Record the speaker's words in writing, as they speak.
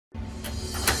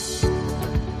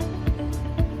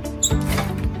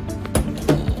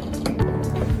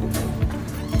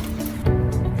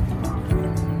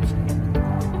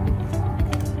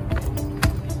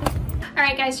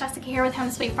Alright guys, Jessica here with Home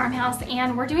Sweet Farmhouse,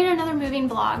 and we're doing another moving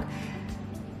vlog.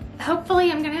 Hopefully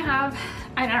I'm gonna have,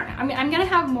 I don't know, I'm gonna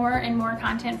have more and more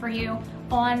content for you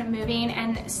on moving,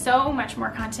 and so much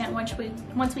more content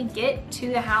once we get to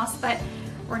the house. But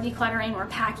we're decluttering, we're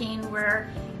packing, we're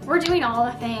doing all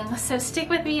the things. So stick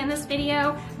with me in this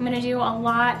video. I'm gonna do a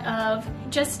lot of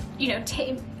just, you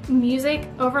know, music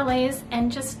overlays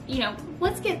and just, you know,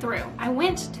 let's get through. I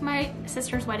went to my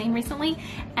sister's wedding recently,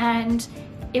 and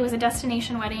it was a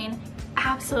destination wedding.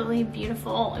 Absolutely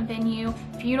beautiful venue,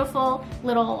 beautiful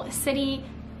little city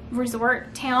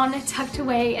resort town tucked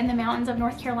away in the mountains of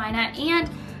North Carolina. And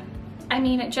I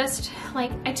mean, just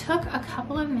like, I took a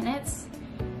couple of minutes,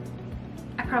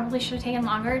 I probably should have taken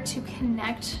longer, to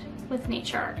connect with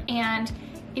nature, and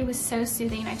it was so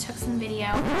soothing. I took some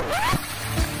video.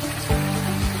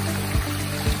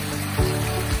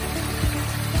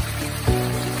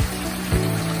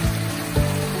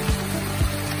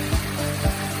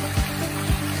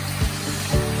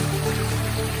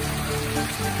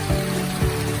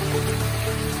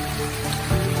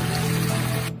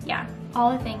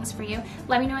 All the things for you.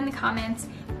 Let me know in the comments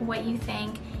what you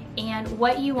think and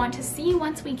what you want to see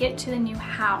once we get to the new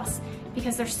house,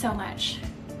 because there's so much.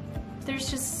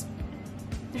 There's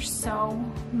so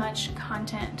much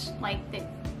content like that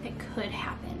could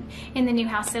happen in the new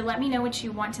house. So let me know what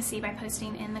you want to see by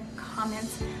posting in the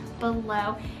comments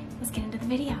below. Let's get into the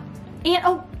video. And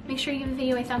oh, make sure you give the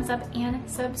video a thumbs up and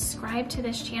subscribe to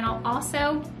this channel.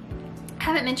 Also,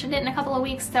 haven't mentioned it in a couple of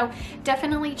weeks, so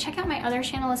definitely check out my other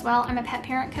channel as well. I'm a pet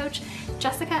parent coach,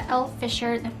 Jessica L.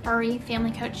 Fisher, the Furry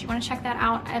Family Coach. You want to check that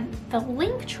out. The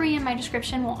link tree in my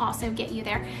description will also get you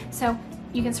there. So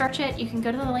you can search it, you can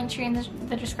go to the link tree in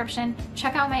the description,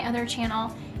 check out my other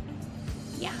channel.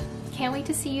 Yeah, can't wait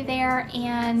to see you there,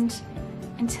 and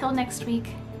until next week,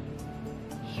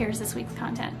 here's this week's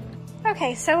content.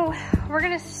 Okay, so we're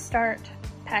gonna start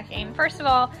packing. First of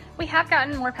all, we have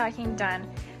gotten more packing done.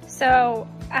 So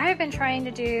I have been trying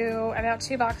to do about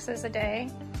 2 boxes a day,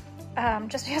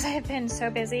 just because I have been so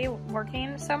busy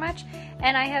working so much,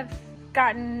 and I have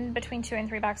gotten between 2 and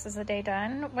 3 boxes a day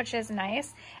done, which is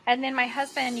nice. And then my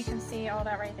husband, you can see all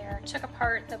that right there, took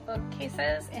apart the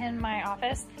bookcases in my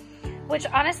office, which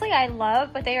honestly I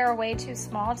love, but they are way too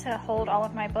small to hold all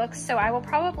of my books. So I will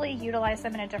probably utilize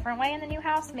them in a different way in the new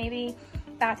house, maybe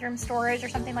bathroom storage or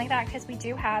something like that, because we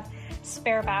do have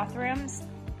spare bathrooms.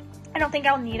 I don't think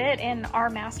I'll need it in our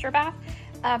master bath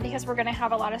because we're gonna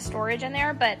have a lot of storage in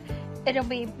there, but it'll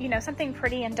be, you know, something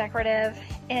pretty and decorative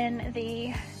in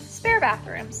the spare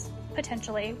bathrooms,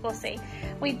 potentially. We'll see.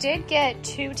 We did get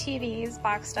 2 TVs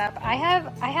boxed up. I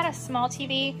had a small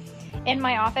TV in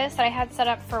my office that I had set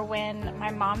up for when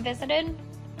my mom visited, and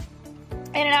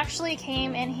it actually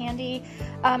came in handy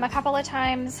a couple of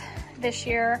times this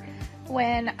year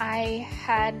when I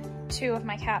had 2 of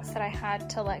my cats that I had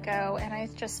to let go, and I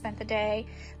just spent the day,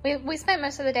 we spent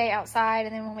most of the day outside,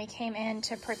 and then when we came in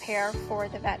to prepare for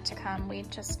the vet to come, we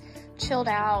just chilled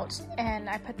out, and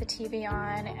I put the TV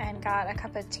on and got a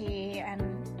cup of tea, and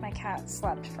my cat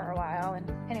slept for a while, and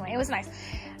anyway, it was nice.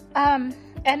 And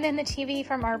then the TV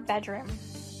from our bedroom,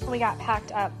 we got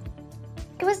packed up.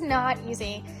 It was not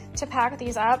easy to pack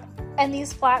these up, and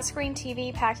these flat screen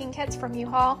TV packing kits from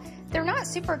U-Haul, they're not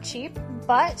super cheap,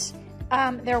 but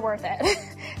they're worth it.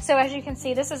 So as you can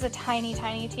see, this is a tiny,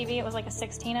 tiny TV. It was like a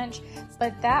 16-inch,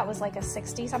 but that was like a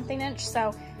 60-something inch.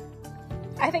 So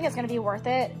I think it's gonna be worth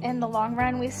it in the long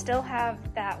run. We still have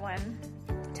that one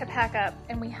to pack up,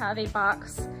 and we have a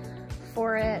box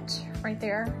for it right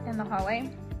there in the hallway.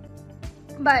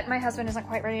 But my husband isn't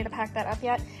quite ready to pack that up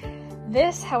yet.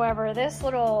 This, however, this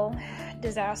little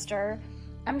disaster,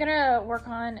 I'm gonna work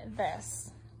on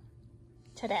this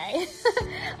today.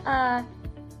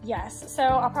 Yes, so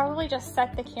I'll probably just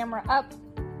set the camera up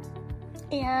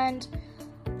and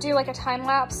do like a time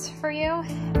lapse for you.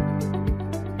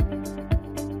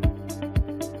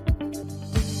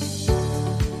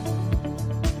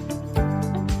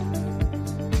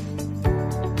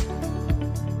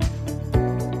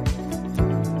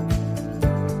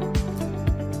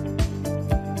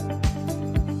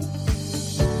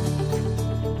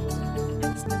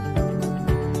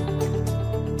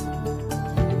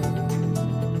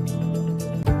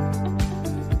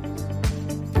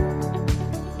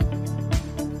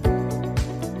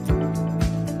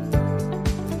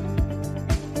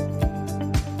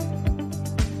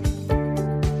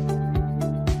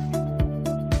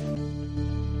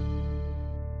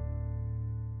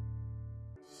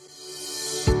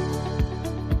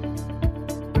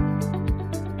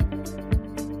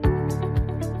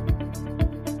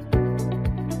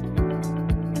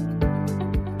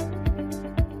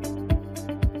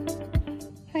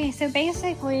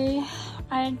 basically,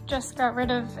 I just got rid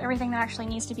of everything that actually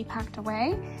needs to be packed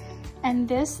away. And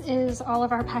this is all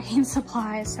of our packing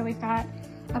supplies. So we've got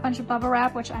a bunch of bubble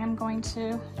wrap, which I'm going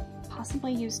to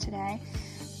possibly use today.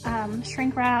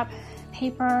 Shrink wrap,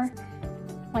 paper,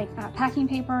 like packing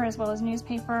paper, as well as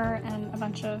newspaper, and a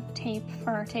bunch of tape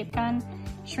for our tape gun.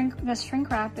 This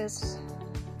shrink wrap is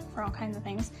for all kinds of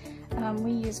things.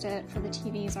 We used it for the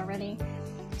TVs already.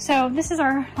 So this is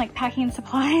our like packing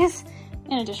supplies,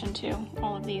 in addition to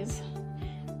all of these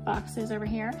boxes over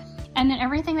here. And then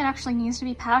everything that actually needs to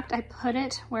be packed, I put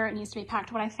it where it needs to be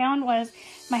packed. What I found was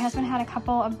my husband had a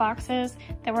couple of boxes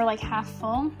that were like half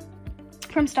full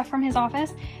from stuff from his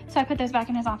office. So I put those back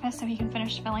in his office so he can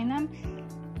finish filling them.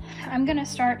 I'm gonna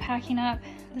start packing up.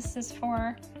 This is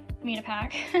for me to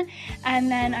pack. And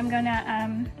then I'm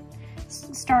gonna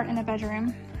start in the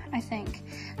bedroom, I think.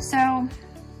 So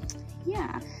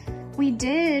yeah, we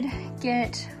did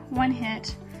get one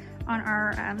hit on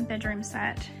our bedroom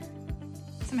set.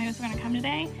 Somebody was gonna come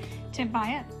today to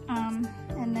buy it.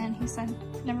 And then he said,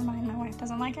 never mind, my wife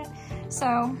doesn't like it.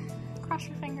 So cross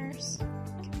your fingers.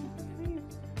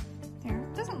 There,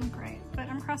 it doesn't look great, but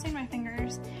I'm crossing my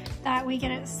fingers that we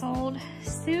get it sold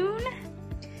soon.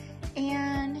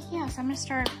 And yeah, so I'm gonna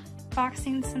start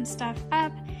boxing some stuff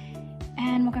up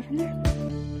and we'll go from there.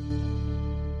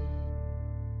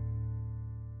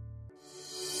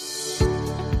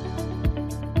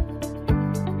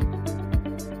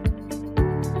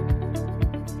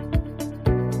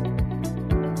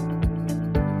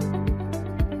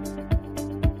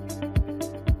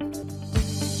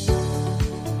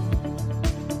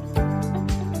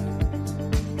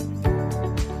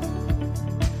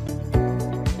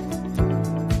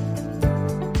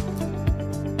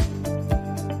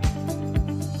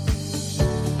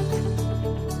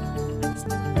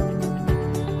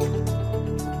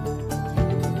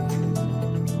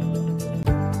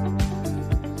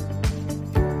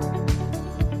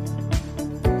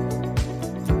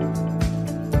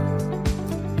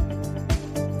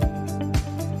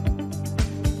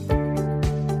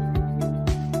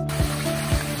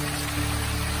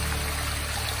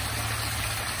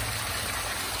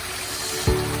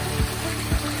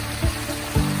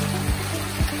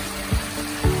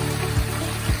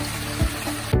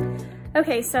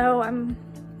 Okay, so I'm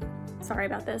sorry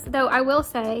about this. Though I will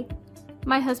say,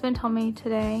 my husband told me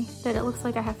today that it looks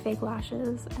like I have fake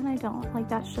lashes, and I don't. Like,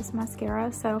 that's just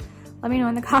mascara. So let me know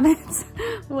in the comments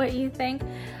what you think.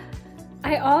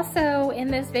 I also, in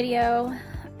this video,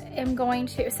 am going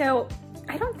to, so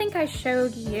I don't think I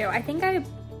showed you. I think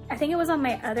it was on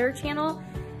my other channel,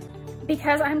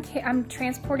 because I'm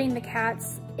transporting the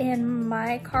cats in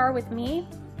my car with me.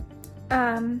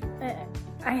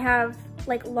 I have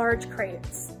like large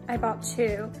crates. I bought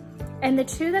 2, and the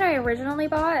 2 that I originally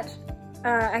bought,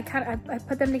 I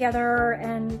put them together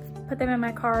and put them in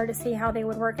my car to see how they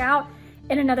would work out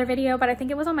in another video, but I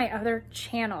think it was on my other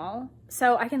channel,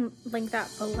 so I can link that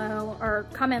below, or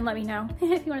comment and let me know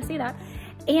if you want to see that.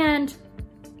 And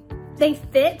they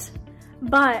fit,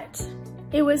 but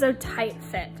it was a tight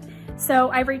fit. So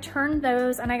I returned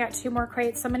those, and I got 2 more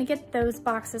crates, so I'm gonna get those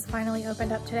boxes finally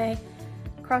opened up today.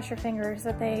 Cross your fingers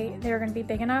that they're gonna be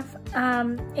big enough.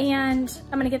 And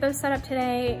I'm gonna get those set up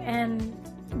today and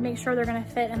make sure they're gonna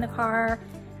fit in the car.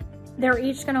 They're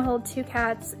each gonna hold 2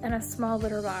 cats in a small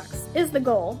litter box, is the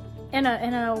goal, in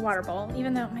a water bowl,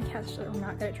 even though my cats are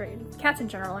not good at drinking. Cats in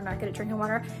general are not good at drinking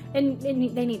water, and they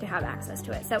need to have access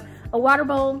to it. So a water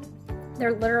bowl,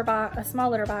 their litter box, a small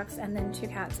litter box, and then 2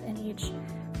 cats in each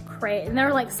crate. And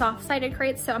they're like soft-sided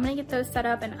crates, so I'm gonna get those set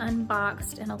up and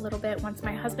unboxed in a little bit once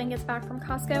my husband gets back from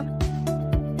Costco.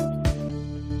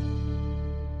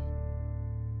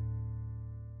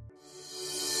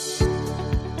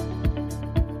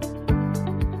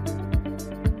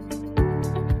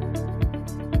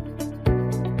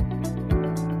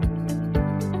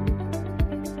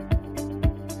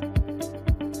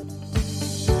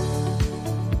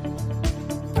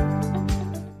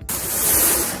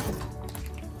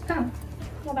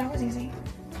 Well, that was easy.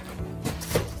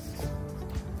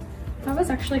 That was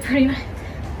actually pretty nice.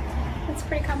 It's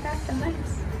pretty compact and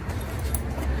nice.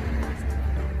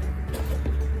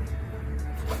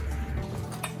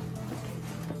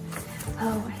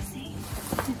 Oh, I see.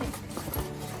 I think.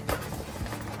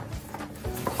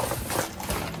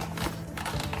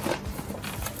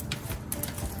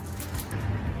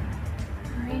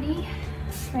 Alrighty.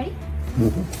 Ready?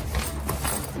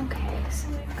 Mm-hmm. Okay, so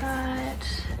we've got.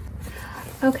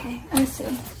 Okay, I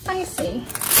see.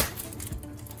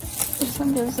 This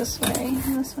one goes this way,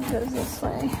 and this one goes this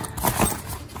way.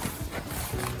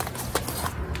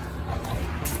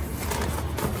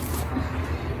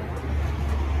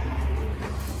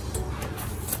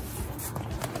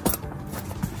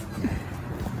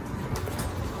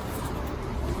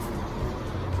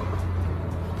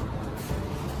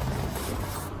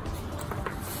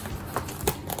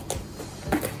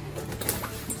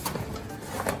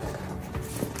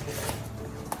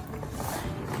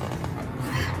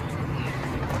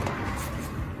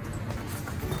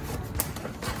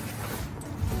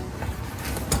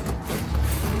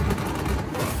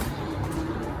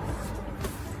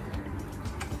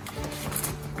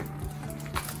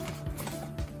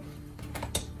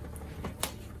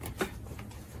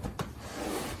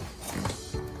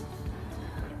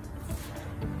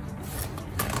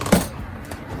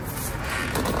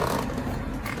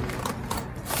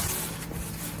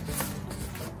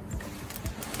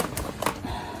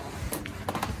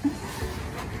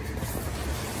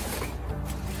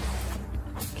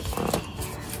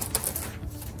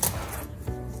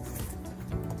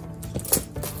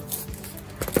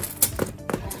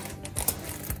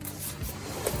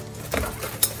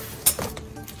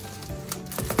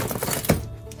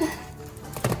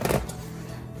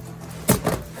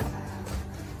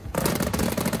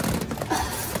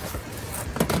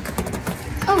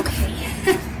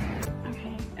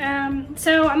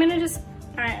 So I'm gonna just,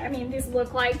 I mean, these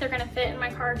look like they're gonna fit in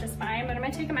my car just fine, but I'm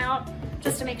gonna take them out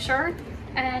just to make sure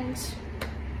and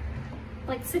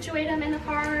like situate them in the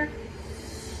car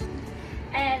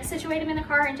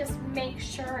and just make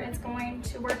sure it's going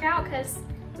to work out, because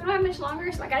we don't have much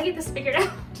longer, so I gotta get this figured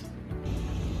out.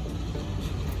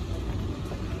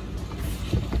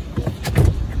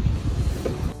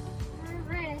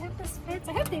 Alright, I hope this fits.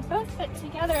 I hope they both fit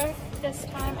together this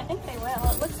time. I think they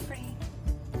will. It looks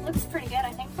pretty good.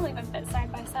 I think they'll even fit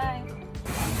side by side.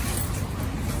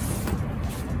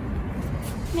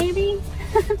 Maybe?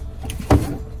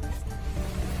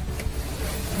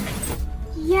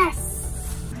 Yes!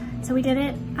 So we did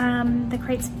it. The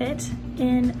crates fit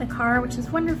in the car, which is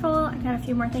wonderful. I got a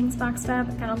few more things boxed up.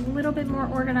 I got a little bit more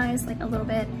organized, like a little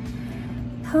bit.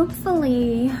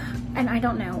 Hopefully, and I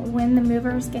don't know, when the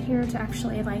movers get here to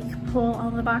actually like pull all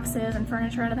the boxes and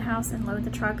furniture out of the house and load the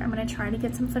truck, I'm gonna try to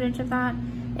get some footage of that.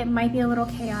 It might be a little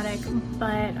chaotic,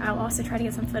 but I'll also try to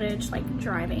get some footage like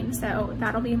driving. So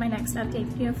that'll be my next update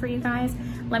video for you guys.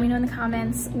 Let me know in the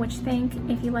comments what you think,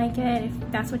 if you like it,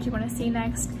 if that's what you want to see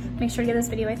next. Make sure to give this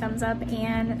video a thumbs up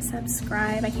and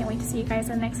subscribe. I can't wait to see you guys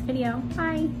in the next video.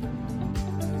 Bye!